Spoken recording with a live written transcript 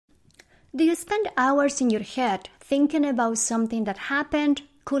Do you spend hours in your head thinking about something that happened,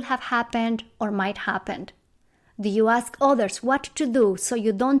 could have happened, or might happen? Do you ask others what to do so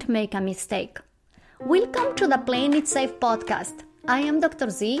you don't make a mistake? Welcome to the Playing It Safe podcast. I am Dr.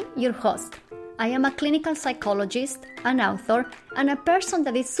 Z, your host. I am a clinical psychologist, an author, and a person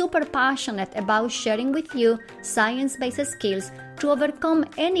that is super passionate about sharing with you science-based skills to overcome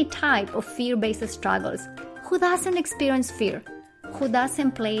any type of fear-based struggles. Who doesn't experience fear? Who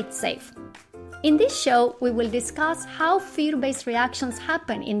doesn't play it safe? In this show, we will discuss how fear-based reactions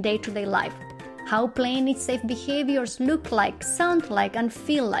happen in day-to-day life, how playing it safe behaviors look like, sound like, and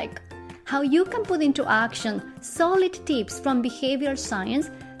feel like, how you can put into action solid tips from behavioral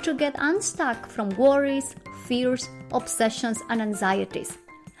science to get unstuck from worries, fears, obsessions, and anxieties,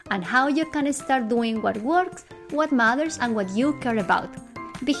 and how you can start doing what works, what matters, and what you care about.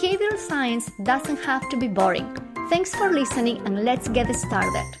 Behavioral science doesn't have to be boring. Thanks for listening, and let's get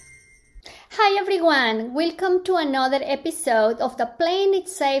started. Hi everyone, welcome to another episode of the Playing It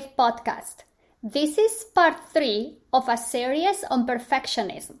Safe podcast. This is part 3 of a series on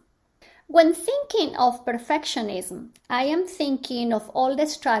perfectionism. When thinking of perfectionism, I am thinking of all the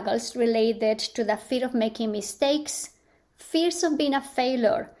struggles related to the fear of making mistakes, fears of being a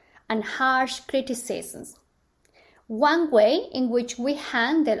failure, and harsh criticisms. One way in which we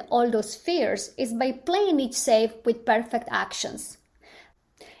handle all those fears is by playing it safe with perfect actions.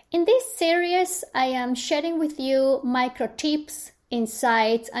 In this series, I am sharing with you micro tips,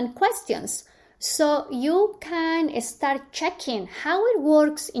 insights, and questions so you can start checking how it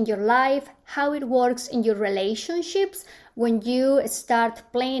works in your life, how it works in your relationships when you start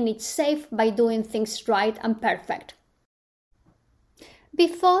playing it safe by doing things right and perfect.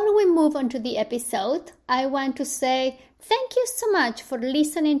 Before we move on to the episode, I want to say thank you so much for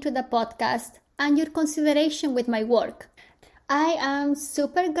listening to the podcast and your consideration with my work. I am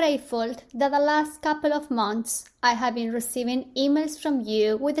super grateful that the last couple of months I have been receiving emails from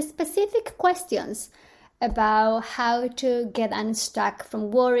you with specific questions about how to get unstuck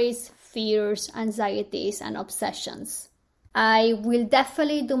from worries, fears, anxieties, and obsessions. I will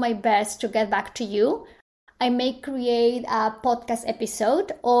definitely do my best to get back to you. I may create a podcast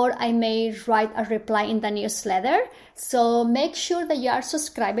episode or I may write a reply in the newsletter, so make sure that you are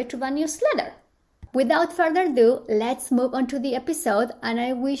subscribed to the newsletter. Without further ado, let's move on to the episode, and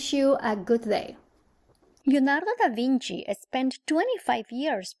I wish you a good day. Leonardo da Vinci spent 25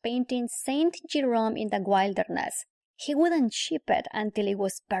 years painting Saint Jerome in the wilderness. He wouldn't ship it until it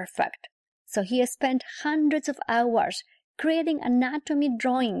was perfect, so he spent hundreds of hours creating anatomy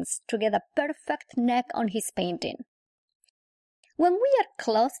drawings to get a perfect neck on his painting. When we are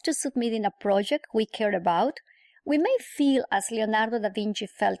close to submitting a project we care about, we may feel as Leonardo da Vinci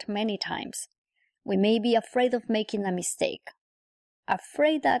felt many times. We may be afraid of making a mistake,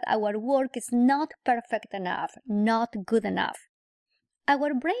 afraid that our work is not perfect enough, not good enough.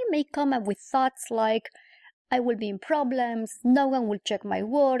 Our brain may come up with thoughts like, I will be in problems, no one will check my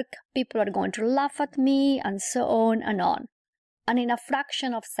work, people are going to laugh at me, and so on and on. And in a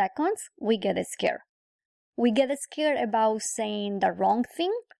fraction of seconds, we get scared. We get scared about saying the wrong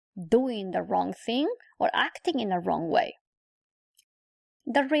thing, doing the wrong thing, or acting in the wrong way.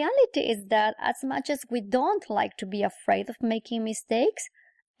 The reality is that as much as we don't like to be afraid of making mistakes,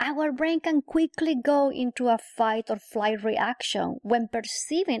 our brain can quickly go into a fight or flight reaction when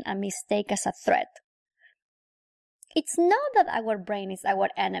perceiving a mistake as a threat. It's not that our brain is our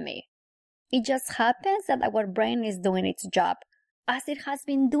enemy. It just happens that our brain is doing its job, as it has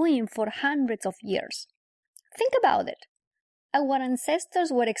been doing for hundreds of years. Think about it. Our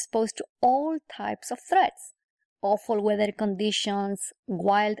ancestors were exposed to all types of threats. Awful weather conditions,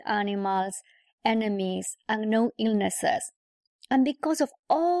 wild animals, enemies, unknown illnesses. And because of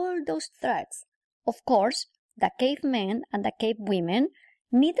all those threats, of course, the cavemen and the cave women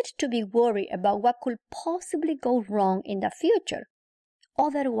needed to be worried about what could possibly go wrong in the future.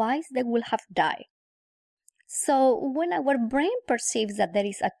 Otherwise, they would have died. So when our brain perceives that there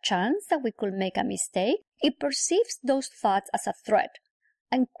is a chance that we could make a mistake, it perceives those thoughts as a threat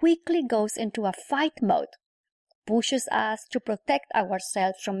and quickly goes into a fight mode. Pushes us to protect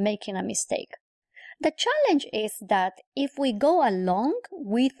ourselves from making a mistake. The challenge is that if we go along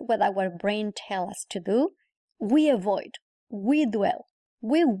with what our brain tells us to do, we avoid, we dwell,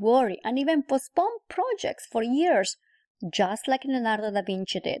 we worry, and even postpone projects for years, just like Leonardo da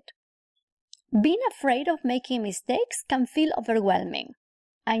Vinci did. Being afraid of making mistakes can feel overwhelming,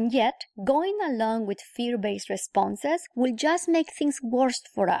 and yet going along with fear-based responses will just make things worse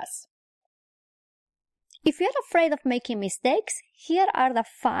for us. If you're afraid of making mistakes, here are the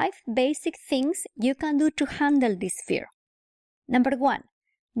 5 basic things you can do to handle this fear. Number 1,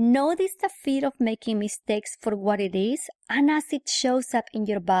 Notice the fear of making mistakes for what it is and as it shows up in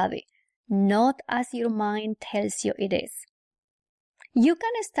your body, not as your mind tells you it is. You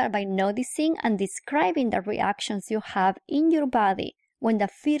can start by noticing and describing the reactions you have in your body when the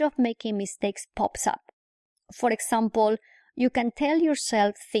fear of making mistakes pops up. For example, you can tell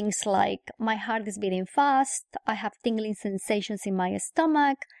yourself things like, my heart is beating fast, I have tingling sensations in my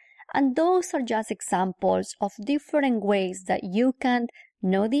stomach, and those are just examples of different ways that you can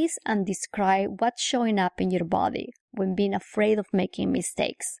notice and describe what's showing up in your body when being afraid of making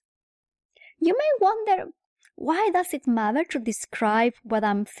mistakes. You may wonder, why does it matter to describe what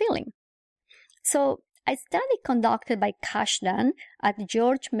I'm feeling? So, a study conducted by Kashdan at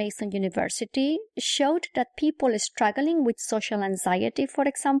George Mason University showed that people struggling with social anxiety, for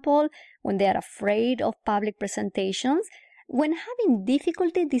example, when they are afraid of public presentations, when having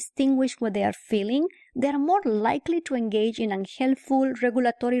difficulty distinguish what they are feeling, they are more likely to engage in unhelpful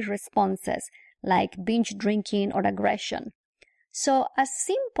regulatory responses like binge drinking or aggression. So, as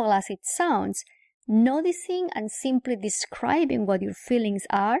simple as it sounds, noticing and simply describing what your feelings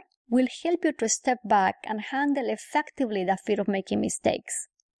are will help you to step back and handle effectively the fear of making mistakes.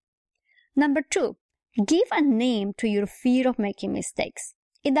 Number 2, give a name to your fear of making mistakes.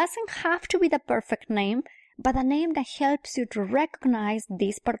 It doesn't have to be the perfect name, but a name that helps you to recognize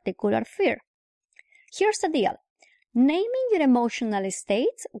this particular fear. Here's the deal. Naming your emotional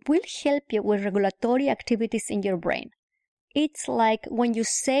states will help you with regulatory activities in your brain. It's like when you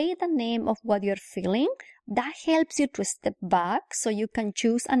say the name of what you're feeling, that helps you to step back so you can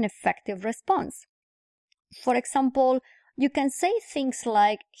choose an effective response. For example, you can say things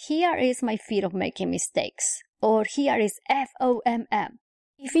like, here is my fear of making mistakes, or here is FOMM.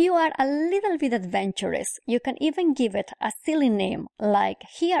 If you are a little bit adventurous, you can even give it a silly name like,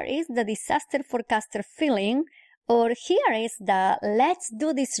 here is the disaster forecaster feeling, or here is the let's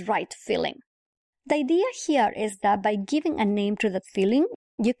do this right feeling. The idea here is that by giving a name to that feeling,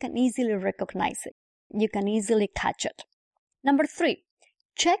 you can easily recognize it. You can easily catch it. Number 3,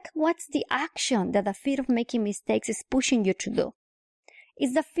 check what's the action that the fear of making mistakes is pushing you to do.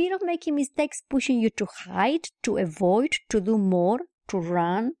 Is the fear of making mistakes pushing you to hide, to avoid, to do more, to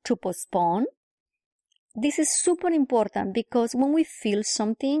run, to postpone? This is super important because when we feel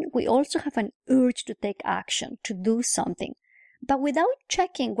something, we also have an urge to take action, to do something. But without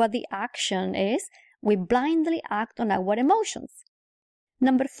checking what the action is, we blindly act on our emotions.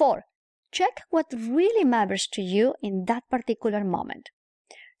 Number 4, check what really matters to you in that particular moment.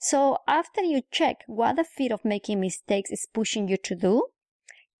 So after you check what the fear of making mistakes is pushing you to do,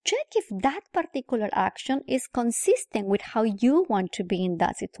 check if that particular action is consistent with how you want to be in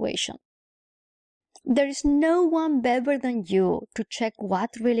that situation. There is no one better than you to check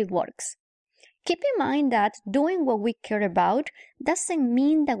what really works. Keep in mind that doing what we care about doesn't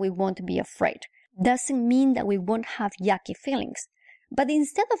mean that we won't be afraid, doesn't mean that we won't have yucky feelings. But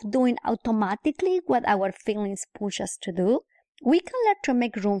instead of doing automatically what our feelings push us to do, we can learn to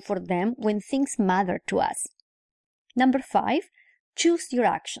make room for them when things matter to us. Number 5, choose your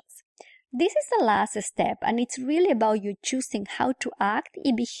actions. This is the last step, and it's really about you choosing how to act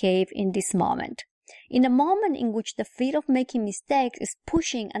and behave in this moment. In a moment in which the fear of making mistakes is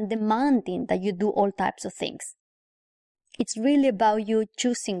pushing and demanding that you do all types of things. It's really about you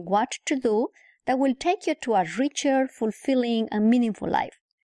choosing what to do that will take you to a richer, fulfilling, and meaningful life.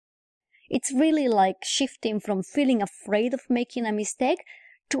 It's really like shifting from feeling afraid of making a mistake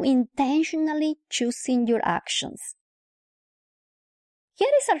to intentionally choosing your actions.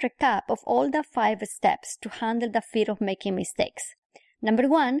 Here is a recap of all the 5 steps to handle the fear of making mistakes. Number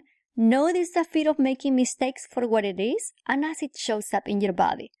 1, notice the fear of making mistakes for what it is and as it shows up in your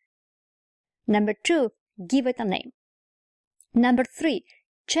body. Number 2, give it a name. Number 3,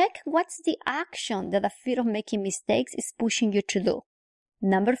 check what's the action that the fear of making mistakes is pushing you to do.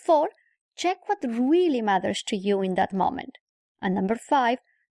 Number 4, check what really matters to you in that moment. And number 5,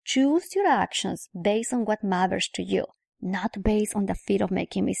 choose your actions based on what matters to you, not based on the fear of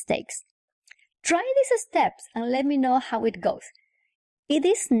making mistakes. Try these steps and let me know how it goes. It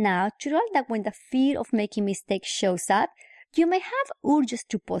is natural that when the fear of making mistakes shows up, you may have urges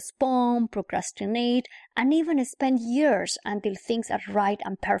to postpone, procrastinate, and even spend years until things are right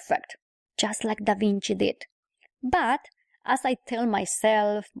and perfect, just like Da Vinci did. But, as I tell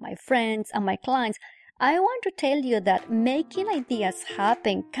myself, my friends, and my clients, I want to tell you that making ideas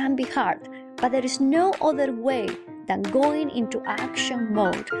happen can be hard, but there is no other way than going into action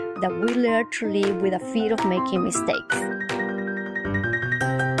mode that we learn to live with a fear of making mistakes.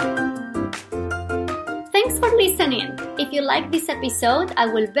 Thanks for listening. If you like this episode, I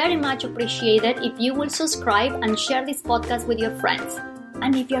will very much appreciate it if you will subscribe and share this podcast with your friends.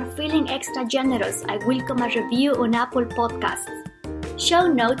 And if you're feeling extra generous, I welcome a review on Apple Podcasts. Show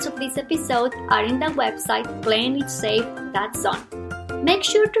notes of this episode are in the website playingitsafe.zone. Make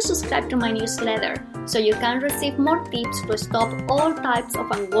sure to subscribe to my newsletter so you can receive more tips to stop all types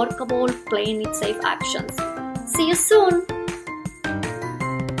of unworkable playing it safe actions. See you soon!